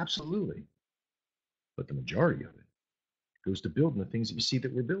some of it? Absolutely. But the majority of it goes to building the things that you see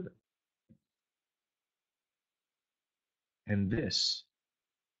that we're building. And this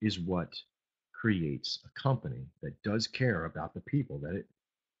is what creates a company that does care about the people that it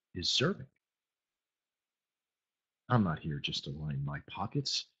is serving. I'm not here just to line my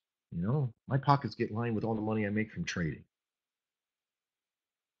pockets. My pockets get lined with all the money I make from trading.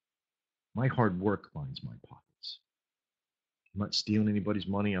 My hard work lines my pockets. I'm not stealing anybody's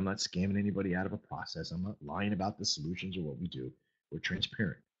money. I'm not scamming anybody out of a process. I'm not lying about the solutions or what we do. We're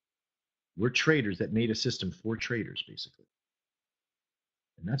transparent. We're traders that made a system for traders, basically.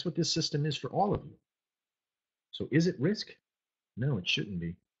 And that's what this system is for all of you. So is it risk? No, it shouldn't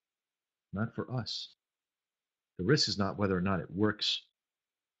be. Not for us. The risk is not whether or not it works.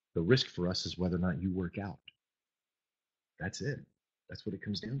 The risk for us is whether or not you work out. That's it. That's what it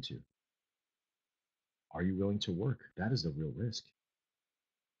comes down to. Are you willing to work? That is the real risk.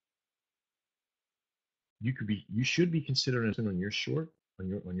 You should be considering on your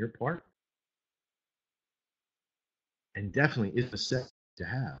on your part, and definitely is a set to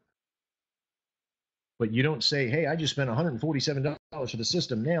have. But you don't say, hey, I just spent $147 for the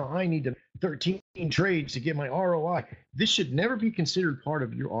system. Now I need to 13 trades to get my ROI. This should never be considered part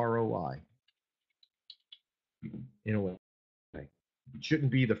of your ROI in a way. It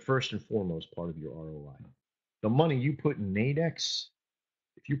shouldn't be the first and foremost part of your ROI. The money you put in Nadex,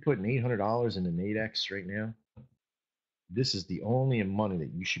 if you're putting $800 into Nadex right now, this is the only money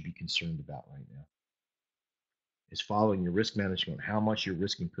that you should be concerned about right now. Is following your risk management, how much you're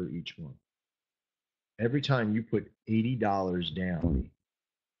risking per each one. Every time you put $80 down,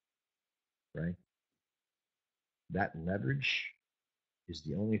 right? That leverage is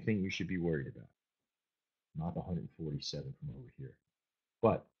the only thing you should be worried about, not the 147 from over here.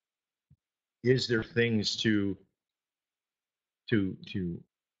 But is there things to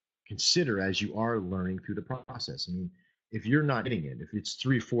consider as you are learning through the process? I mean, if you're not getting it, if it's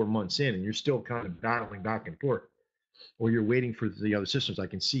 3-4 months in and you're still kind of battling back and forth, or you're waiting for the other systems, I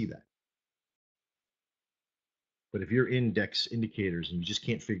can see that. But if you're index indicators and you just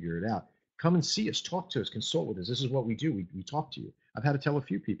can't figure it out, come and see us, talk to us, consult with us. This is what we do. We talk to you. I've had to tell a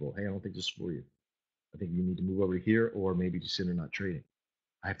few people, hey, I don't think this is for you. I think you need to move over here or maybe just consider not trading.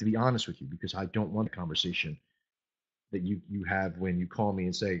 I have to be honest with you because I don't want a conversation that you have when you call me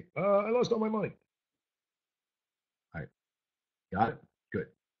and say, I lost all my money. All right. Got it. Good.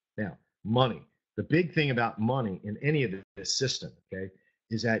 Now, money. The big thing about money in any of this system, okay,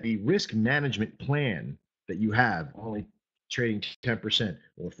 is that the risk management plan that you have, only trading 10%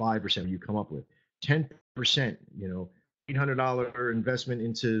 or 5% you come up with, 10%, $800 investment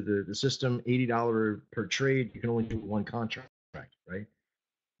into the system, $80 per trade, you can only do one contract, right?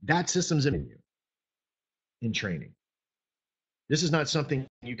 That system's in you in training. This is not something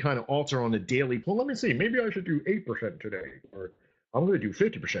you kind of alter on a daily. Well, let me see. Maybe I should do 8% today, or I'm going to do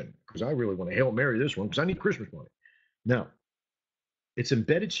 50% because I really want to Hail Mary this one because I need Christmas money. No, it's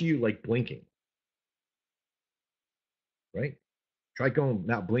embedded to you like blinking, right? Try going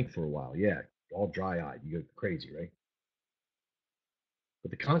not blink for a while. Yeah, all dry-eyed. You go crazy, right?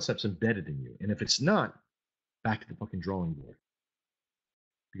 But the concept's embedded in you. And if it's not, back to the fucking drawing board.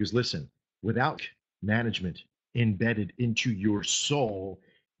 Because listen, without management embedded into your soul,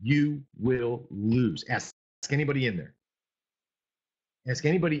 you will lose. Ask anybody in there. Ask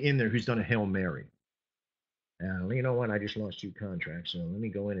anybody in there who's done a Hail Mary. You know what? I just lost 2 contracts, so let me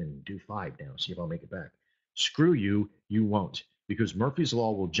go in and do 5 now, see if I'll make it back. Screw you, you won't. Because Murphy's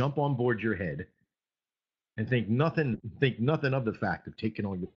Law will jump on board your head and think nothing of the fact of taking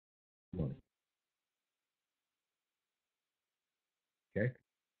all your money. Okay.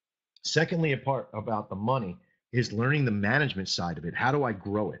 Secondly, apart about the money is learning the management side of it. How do I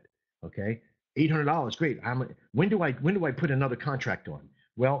grow it? Okay. $800, great. When do I put another contract on?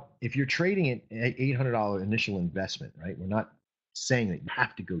 Well, if you're trading it at $800 initial investment, right? We're not saying that you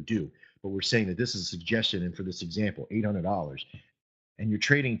have to go do, but we're saying that this is a suggestion. And for this example, $800, and you're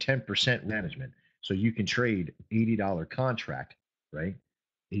trading 10% management. So you can trade $80 contract, right?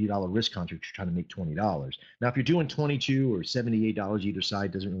 $80 risk contract, you're trying to make $20. Now, if you're doing 22 or $78 either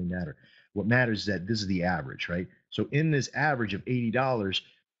side, doesn't really matter. What matters is that this is the average, right? So in this average of $80,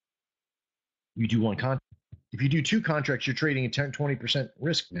 you do one contract. If you do two contracts, you're trading at 10, 20%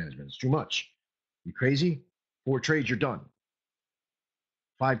 risk management. It's too much. You crazy? 4 trades, you're done.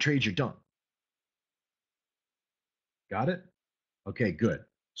 5 trades, you're done. Got it? Okay, good.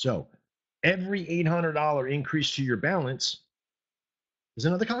 So every $800 increase to your balance is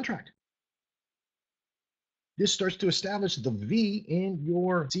another contract. This starts to establish the V in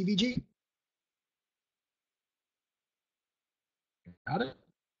your CVG. Got it?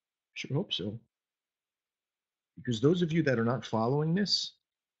 Sure hope so. Because those of you that are not following this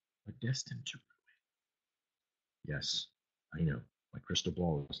are destined to. Yes, I know. My crystal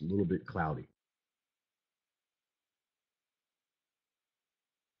ball is a little bit cloudy.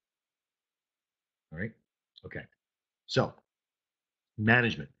 All right. Okay. So,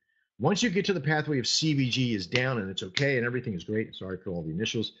 management. Once you get to the pathway of CVG is down and it's okay and everything is great. Sorry for all the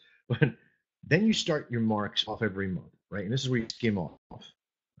initials, but then you start your marks off every month, right? And this is where you skim off.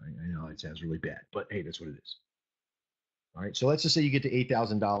 Right? I know it sounds really bad, but hey, that's what it is. All right. So let's just say you get to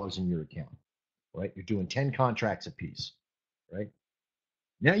 $8,000 in your account, right? You're doing 10 contracts a piece, right?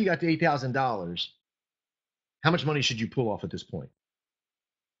 Now you got to $8,000. How much money should you pull off at this point?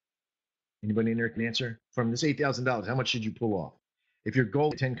 Anybody in there can answer? From this $8,000, how much should you pull off? If your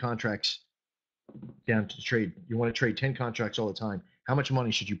goal is 10 contracts down to trade, you want to trade 10 contracts all the time, how much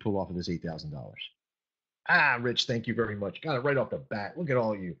money should you pull off of this $8,000? Ah, Rich, thank you very much. Got it right off the bat. Look at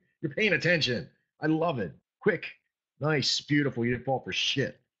all of you. You're paying attention. I love it. Quick, nice, beautiful. You didn't fall for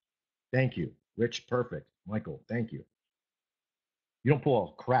shit. Thank you. Rich, perfect. Michael, thank you. You don't pull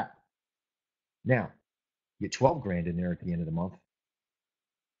all crap. Now, you get 12 grand in there at the end of the month.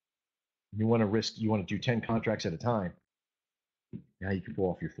 You want to do 10 contracts at a time. Now you can pull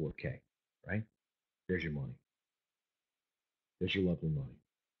off your 4K, right? There's your money. There's your lovely money.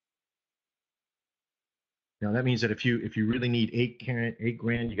 Now that means that if you really need eight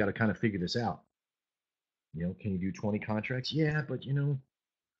grand, you got to kind of figure this out. Can you do 20 contracts? Yeah, but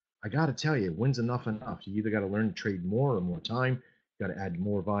I got to tell you, when's enough enough? You either got to learn to trade more or more time. Got to add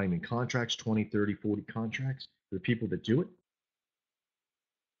more volume in contracts, 20, 30, 40 contracts. For the people that do it,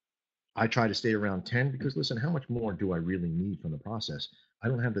 I try to stay around 10 because listen, how much more do I really need from the process? I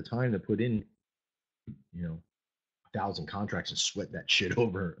don't have the time to put in, 1,000 contracts and sweat that shit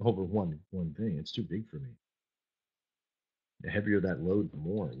over one thing. It's too big for me. The heavier that load, the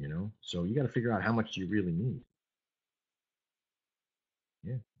more. So you got to figure out how much do you really need.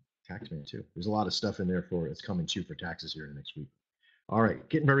 Yeah, taxman too. There's a lot of stuff in there for it's coming too for taxes here in the next week. All right,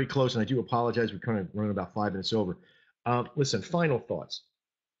 getting very close, and I do apologize. We're kind of running about 5 minutes over. Listen, final thoughts.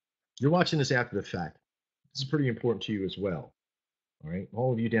 You're watching this after the fact. This is pretty important to you as well. All right,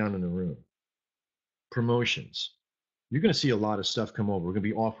 all of you down in the room. Promotions. You're going to see a lot of stuff come over. We're going to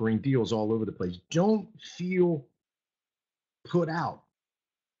be offering deals all over the place. Don't feel put out.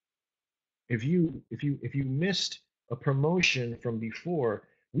 If you missed a promotion from before,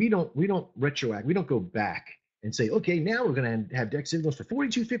 we don't retroact. We don't go back and say, okay, now we're going to have deck signals for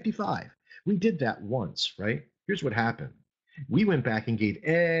 42.55. We did that once, right? Here's what happened. We went back and gave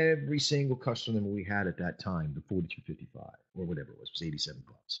every single customer we had at that time the 42.55 or whatever it was 87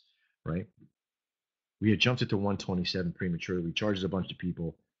 bucks, right? We had jumped it to 127 prematurely. We charged a bunch of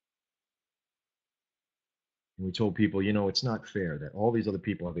people. And we told people, it's not fair that all these other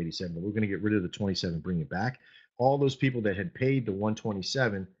people have 87, but we're going to get rid of the 27, bring it back. All those people that had paid the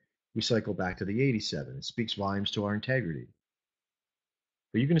 127, we cycle back to the 87. It speaks volumes to our integrity.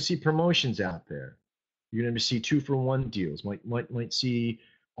 But you're going to see promotions out there. You're going to see 2-for-1 deals. Might see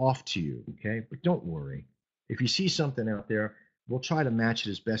off to you, okay? But don't worry. If you see something out there, we'll try to match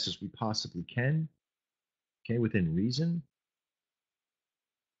it as best as we possibly can, okay, within reason.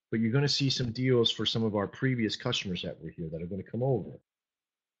 But you're going to see some deals for some of our previous customers that were here that are going to come over.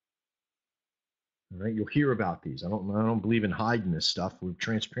 All right, you'll hear about these. I don't believe in hiding this stuff. We're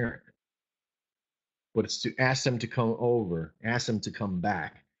transparent. But it's to ask them to come over, ask them to come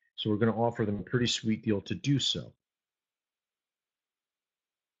back. So we're going to offer them a pretty sweet deal to do so.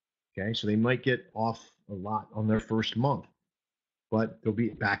 Okay, so they might get off a lot on their first month, but they'll be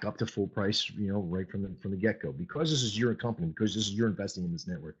back up to full price, right from the get go. Because this is your company, because this is you're investing in this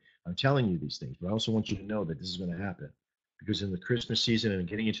network. I'm telling you these things, but I also want you to know that this is going to happen. Because in the Christmas season and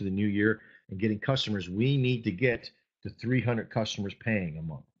getting into the new year and getting customers, we need to get to 300 customers paying a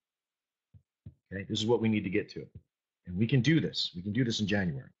month. Okay, this is what we need to get to, and we can do this. We can do this in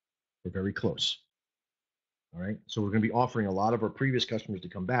January. We're very close. All right, so we're going to be offering a lot of our previous customers to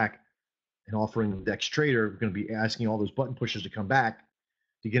come back and offering Dex Trader. We're going to be asking all those button pushers to come back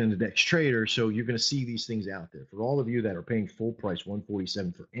to get into Dex Trader. So you're going to see these things out there. For all of you that are paying full price,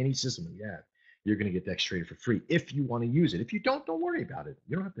 147 for any system that you have, you're going to get Dex Trader for free if you want to use it. If you don't worry about it.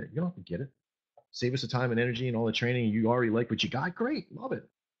 You don't have to. You don't have to get it. Save us the time and energy and all the training. You already like what you got. Great, love it.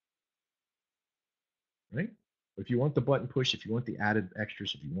 Right. But if you want the button push, if you want the added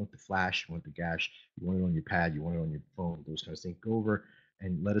extras, if you want the flash, you want the gash, you want it on your pad, you want it on your phone, those kinds of things, go over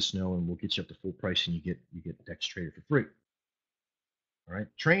and let us know, and we'll get you up to full price, and you get Dex Trader for free. All right.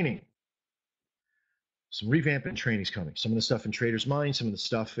 Training. Some revamping trainings coming. Some of the stuff in Trader's Mind, some of the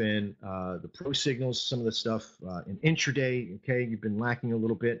stuff in the Pro Signals, some of the stuff in intraday. Okay, you've been lacking a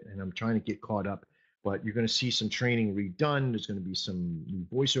little bit, and I'm trying to get caught up. But you're going to see some training redone. There's going to be some new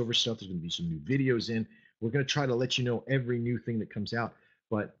voiceover stuff. There's going to be some new videos in. We're going to try to let you know every new thing that comes out.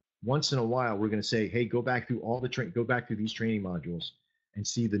 But once in a while, we're going to say, hey, go back through go back through these training modules and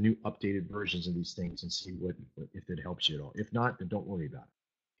see the new updated versions of these things and see what if it helps you at all. If not, then don't worry about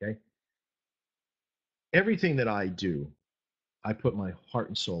it. Okay. Everything that I do, I put my heart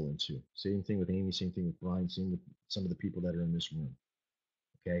and soul into. Same thing with Amy, same thing with Brian, same with some of the people that are in this room.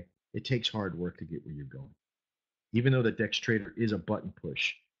 Okay. It takes hard work to get where you're going. Even though the Dex Trader is a button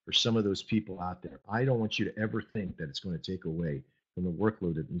push for some of those people out there, I don't want you to ever think that it's going to take away from the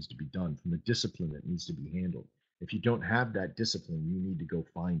workload that needs to be done, from the discipline that needs to be handled. If you don't have that discipline, you need to go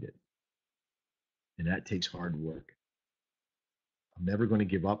find it. And that takes hard work. I'm never going to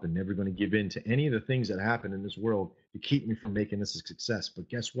give up and never going to give in to any of the things that happen in this world to keep me from making this a success. But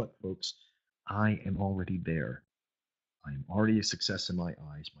guess what, folks? I am already there. I am already a success in my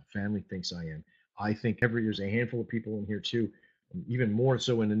eyes. My family thinks I am. I think there's a handful of people in here too, and even more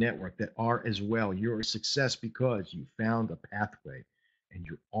so in the network, that are as well. You're a success because you found a pathway and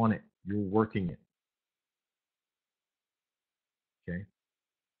you're on it. You're working it. Okay.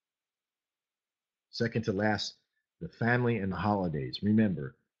 Second to last, the family and the holidays.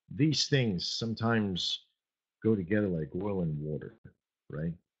 Remember, these things sometimes go together like oil and water,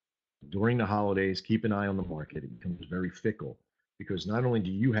 right? During the holidays, keep an eye on the market. It becomes very fickle because not only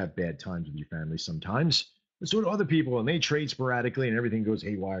do you have bad times with your family sometimes, but so do other people, and they trade sporadically, and everything goes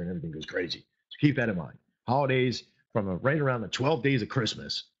haywire and everything goes crazy. So keep that in mind. Holidays from right around the 12 days of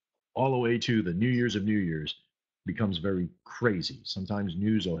Christmas all the way to the New Year's of New Year's becomes very crazy. Sometimes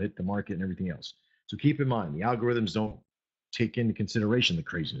news will hit the market and everything else. So keep in mind the algorithms don't take into consideration the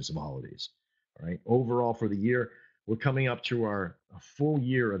craziness of holidays. All right. Overall, for the year, we're coming up to our a full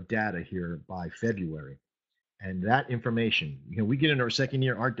year of data here by February. And that information, we get into our second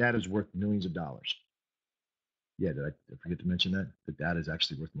year, our data is worth millions of dollars. Yeah, did I forget to mention that? The data is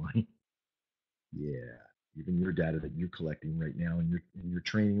actually worth money. Yeah, even your data that you're collecting right now and you're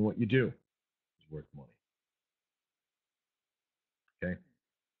training what you do is worth money. Okay.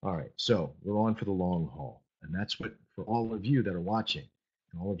 All right. So we're on for the long haul. And that's what, for all of you that are watching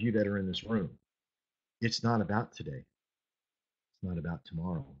and all of you that are in this room, it's not about today. It's not about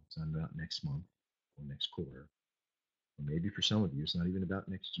tomorrow. It's not about next month or next quarter. Or maybe for some of you, it's not even about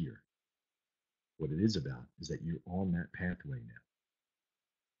next year. What it is about is that you're on that pathway now.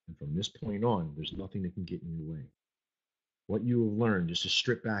 And from this point on, there's nothing that can get in your way. What you have learned is to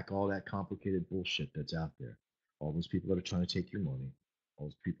strip back all that complicated bullshit that's out there. All those people that are trying to take your money, all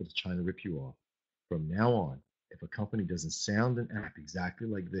those people that's trying to rip you off. From now on, if a company doesn't sound and act exactly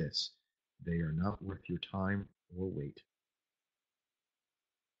like this, they are not worth your time or weight.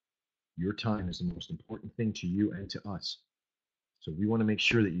 Your time is the most important thing to you and to us. So we want to make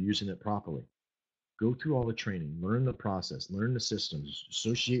sure that you're using it properly. Go through all the training, learn the process, learn the systems,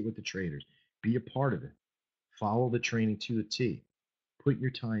 associate with the traders, be a part of it, follow the training to the T, put your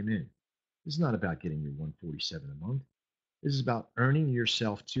time in. This is not about getting your 147 a month. This is about earning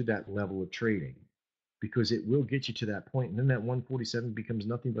yourself to that level of trading, because it will get you to that point, and then that 147 becomes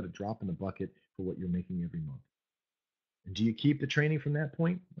nothing but a drop in the bucket for what you're making every month. And do you keep the training from that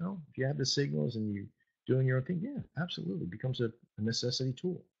point? Well, if you have the signals and you doing your own thing, yeah, absolutely, it becomes a necessity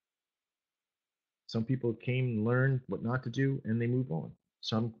tool. Some people came and learned what not to do, and they move on.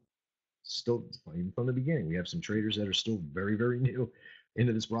 Some still, even from the beginning, we have some traders that are still very, very new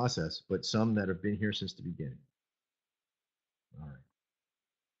into this process, but some that have been here since the beginning. All right.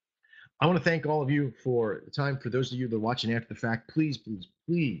 I want to thank all of you for the time. For those of you that are watching after the fact, please, please,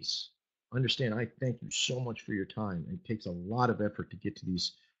 please understand. I thank you so much for your time. It takes a lot of effort to get to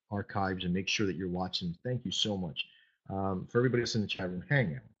these archives and make sure that you're watching. Thank you so much. For everybody that's in the chat room,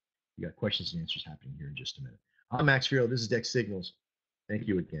 hang out. We got questions and answers happening here in just a minute. I'm Max Friel. This is Dex Signals. Thank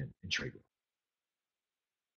you again, and trade well.